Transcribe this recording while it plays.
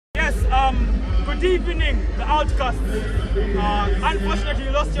Good evening, the Outkasts. Unfortunately, you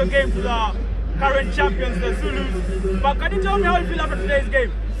lost your game to the current champions, the Zuluz. But can you tell me how you feel after today's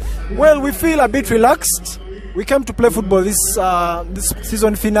game? Well, we feel a bit relaxed. We came to play football this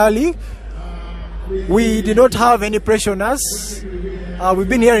season finale. We did not have any pressure on us. We've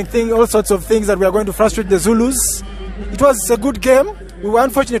been hearing all sorts of things that we are going to frustrate the Zulus. It was a good game. We were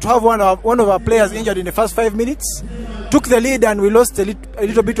unfortunate to have one of our players injured in the first 5 minutes. Took the lead and we lost a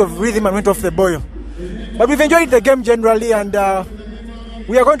little bit of rhythm and went off the boil. But we've enjoyed the game generally, and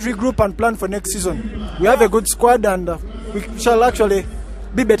we are going to regroup and plan for next season. We have a good squad, and we shall actually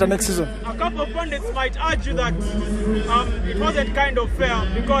be better next season. A couple of pundits might argue that it wasn't kind of fair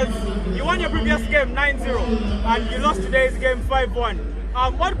because you won your previous game 9-0 and you lost today's game 5-1.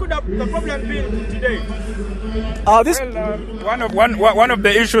 What could the problem be today? One of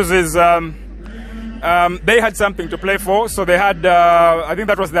the issues is they had something to play for, so they had, I think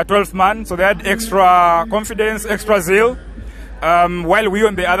that was their 12th man, so they had extra confidence, extra zeal, while we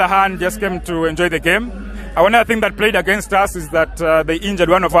on the other hand just came to enjoy the game. One other thing that played against us is that they injured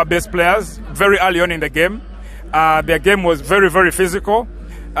one of our best players very early on in the game. Their game was very, very physical.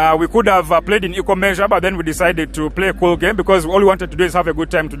 We could have played in equal measure, but then we decided to play a cool game because all we wanted to do is have a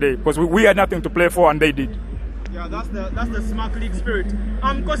good time today, because we had nothing to play for and they did. Yeah, that's the smart league spirit.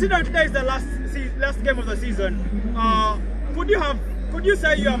 Considering today is the last game of the season, could you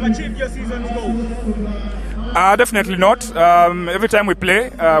say you have achieved your season's goal? Definitely not. Every time we play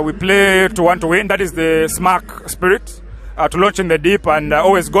to want to win. That is the SMARC spirit, to launch in the deep and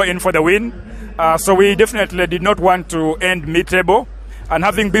always go in for the win. So we definitely did not want to end mid-table. And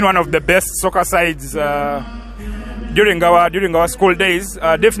having been one of the best soccer sides during our school days,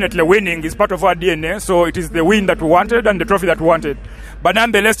 definitely winning is part of our DNA. So it is the win that we wanted and the trophy that we wanted. But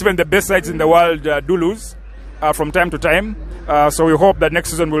nonetheless, even the best sides in the world do lose from time to time. So we hope that next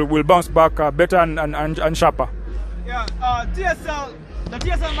season we'll bounce back better and sharper. Yeah, the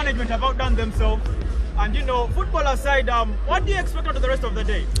TSL management have outdone themselves. And you know, football aside, what do you expect out of the rest of the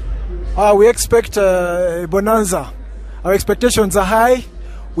day? We expect a bonanza. Our expectations are high.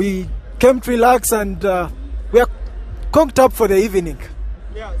 We came to relax and we are conked up for the evening.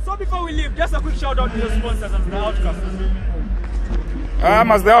 Yeah, so before we leave, just a quick shout out to your sponsors and the Outkasts.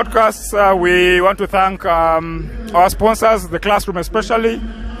 As the Outcasts, we want to thank our sponsors, the classroom especially,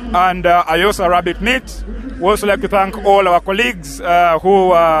 and Ayosa Rabbit Meat. We also like to thank all our colleagues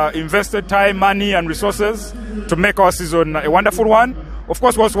who invested time, money and resources to make our season a wonderful one. Of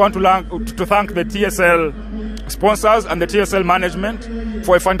course, we also want to thank the TSL sponsors and the TSL management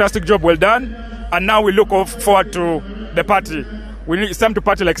for a fantastic job well done. And now we look forward to the party. It's time to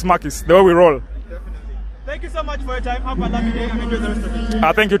party like Smarkies, the way we roll. Thank you so much for your time. Have a lovely day and enjoy the rest of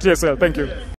it. Thank you, TSL. Thank you.